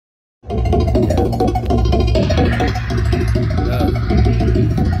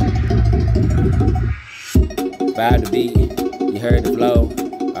Vibe the beat, you heard the flow.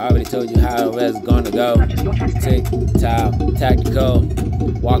 I already told you how it was gonna go. Tick, tock, tactical.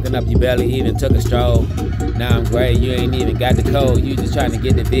 Walking up your belly, even took a stroll. Now I'm great, you ain't even got the code. You just trying to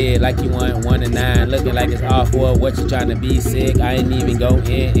get the bid like you want 1 to 9. Looking like it's all for what you trying to be sick. I ain't even go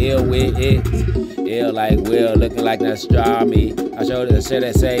in ill with it. Ill like Will, looking like Nostrami. I showed her shit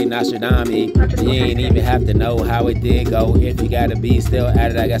that say Nostradamus. You ain't even have to know how it did go. If you gotta be still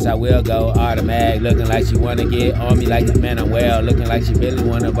at it, I guess I will go. Automatic, looking like she wanna get on me like the man I'm well. Looking like she really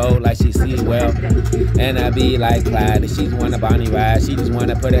wanna vote, like she sees well. And I be like Clyde, she just wanna Bonnie ride. She just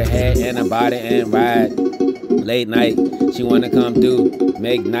wanna put her head in her body and ride. Late night, she wanna come through,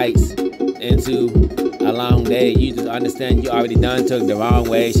 make nights into a long day. You just understand you already done took the wrong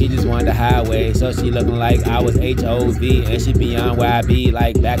way. She just wanted the highway, so she looking like I was HOV, and she beyond where I be,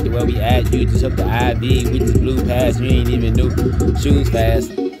 like back to where we at. You just took the IV, we just blew past. You ain't even knew shoes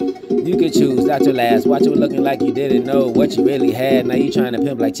fast. You could choose not to last. Watch it looking like you didn't know what you really had. Now you trying to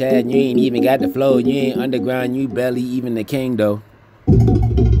pimp like Chad, and you ain't even got the flow. You ain't underground, you barely even the king though.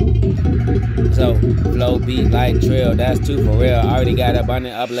 So, flow beat like Trill, that's 2 for real. Already got her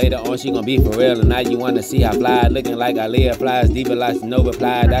burning up later on, she gon' be for real. And now you wanna see how fly, looking like Aaliyah flies deeper like Nova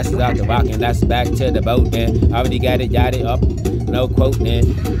fly. That's out the rockin', that's back to the boat then. Already got it, yachted up, no quote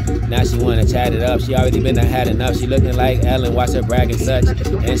then. Now she wanna chat it up, she already been had enough. She looking like Ellen, watch her brag and such.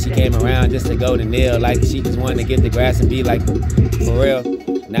 And she came around just to go to Neil, like she just wanted to get the grass and be like, for real.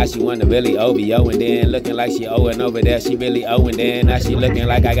 Now she wanna really OVO and then looking like she owing over there. She really owing then. Now she looking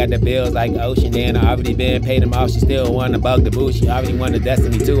like I got the bills like Ocean then. I already been paid them off. She still wanna bug the boo. She already wanted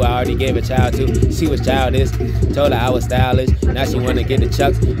Destiny too. I already gave a child to. She was childish. Told her I was stylish. Now she wanna get the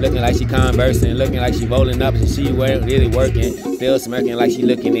chucks. Looking like she conversing. Looking like she rolling up and she wasn't really working. Still smirking like she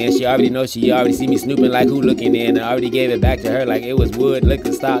looking in. She already know she already see me snooping like who looking in. I already gave it back to her like it was wood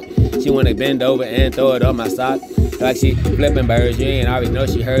liquor stock. She wanna bend over and throw it on my sock. Like she flipping birds, you ain't already know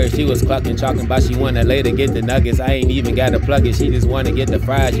she heard. She was clucking, talking about she wanna later get the nuggets. I ain't even gotta plug it, she just wanna get the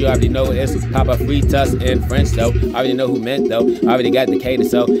fries. You already know it's Papa Fritas in French though. I already know who meant though. I already got the cater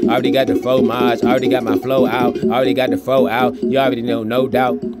so. I already got the fromage. I already got my flow out. I already got the fro out. You already know, no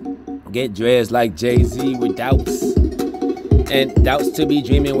doubt. Get dressed like Jay-Z with doubts. And doubts to be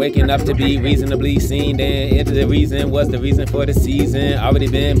dreaming, waking up to be reasonably seen. Then into the reason was the reason for the season. Already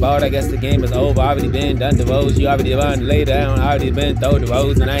been bought, I guess the game is over. Already been done the roads, you already run lay down. Already been throw the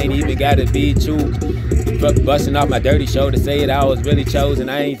roads, and I ain't even gotta be true. Busting off my dirty show to say it, I was really chosen.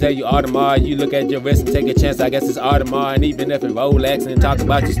 I ain't tell you Audemars, you look at your wrist and take a chance. I guess it's Audemars, and even if it's Rolex and talk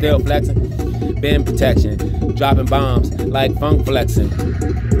about you still flexing. Been protection, dropping bombs like funk flexing.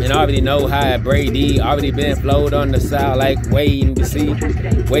 And I already know how at Brady, already been flowed on the side like waiting to see.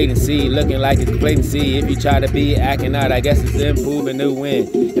 Wait and see, looking like it's wait and see. If you try to be acting out, I guess it's improving to win.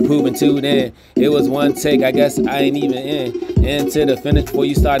 Improving to then. It was one take, I guess I ain't even in. Into the finish before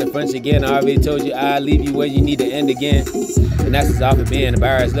you started French again. I already told you I'll leave you where you need to end again. And that's just off of being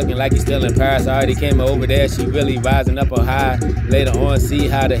embarrassed, looking like you're still in Paris. I already came over there, she really rising up on high. Later on, see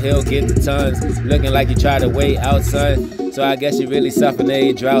how the hill get the tons. Looking like you try to wait out, son. So I guess you really suffering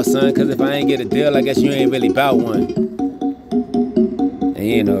a drought, son. Cause if I ain't get a deal, I guess you ain't really bout one. And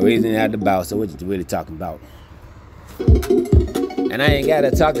you ain't no reason to have to bout, so what you really talking about? And I ain't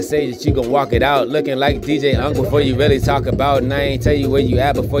gotta talk to say that you gon' walk it out. Looking like DJ Uncle before you really talk about. And I ain't tell you where you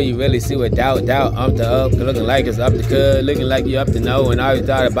at before you really see what doubt, up to up. Looking like it's up to good, looking like you up to know. And I already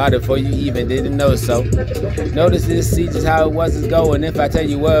thought about it before you even didn't know so. Notice this, see just how it was going. If I tell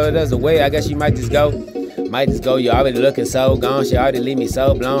you well, there's a way, I guess you might just go. Might just go, you already looking so gone. She already leave me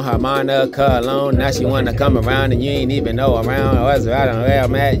so blown. Harmonica alone. Now she wanna come around and you ain't even know around. Or was right on where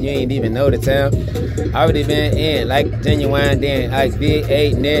I'm at, you ain't even know the town. Already been in like genuine then. Like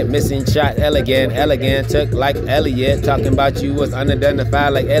V8 net, missing shot elegant. Took like Elliot. Talking about you was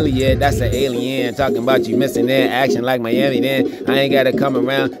unidentified like Elliot. That's an alien. Talking about you missing in action like Miami then. I ain't gotta come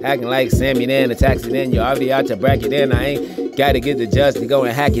around acting like Sammy then. The taxi then. You already out to bracket then. I ain't gotta get the judge to go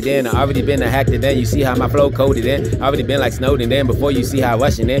and hack it in. I already been a hacked it then. You see how my flow coded in. Already been like Snowden then. Before you see how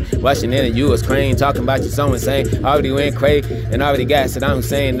rushing in and you was Crane. Talking about you so insane. Already went Craig and already got Saddam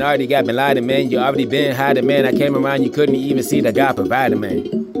Hussein. And already got Bin Laden man. You already been hiding man. I came around, you couldn't even see the guy provided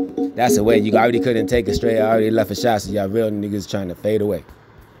man. That's the way, you already couldn't take it straight. I already left a shot, so y'all real niggas trying to fade away.